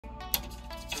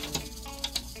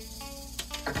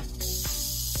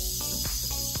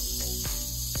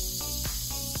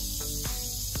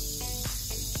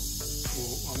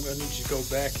I need you to go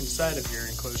back inside of your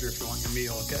enclosure if you want your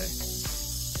meal, okay?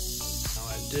 Now,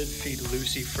 I did feed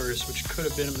Lucy first, which could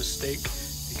have been a mistake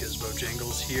because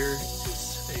Bojangles here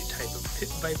is a type of pit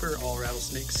viper. All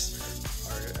rattlesnakes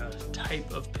are a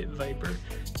type of pit viper.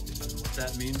 What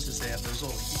that means is they have those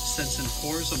little heat-sensing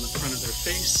pores on the front of their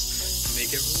face to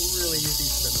make it really easy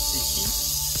for them to see heat.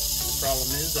 The problem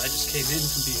is I just came in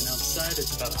from being outside.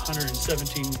 It's about 117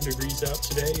 degrees out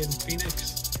today in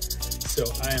Phoenix. So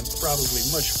I am probably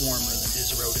much warmer than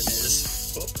his rodent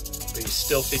is. Oh, but he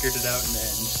still figured it out in the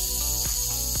end.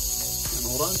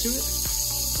 And hold on to it.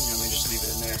 Let me just leave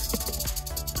it in there.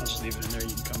 I'll just leave it in there.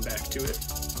 You can come back to it.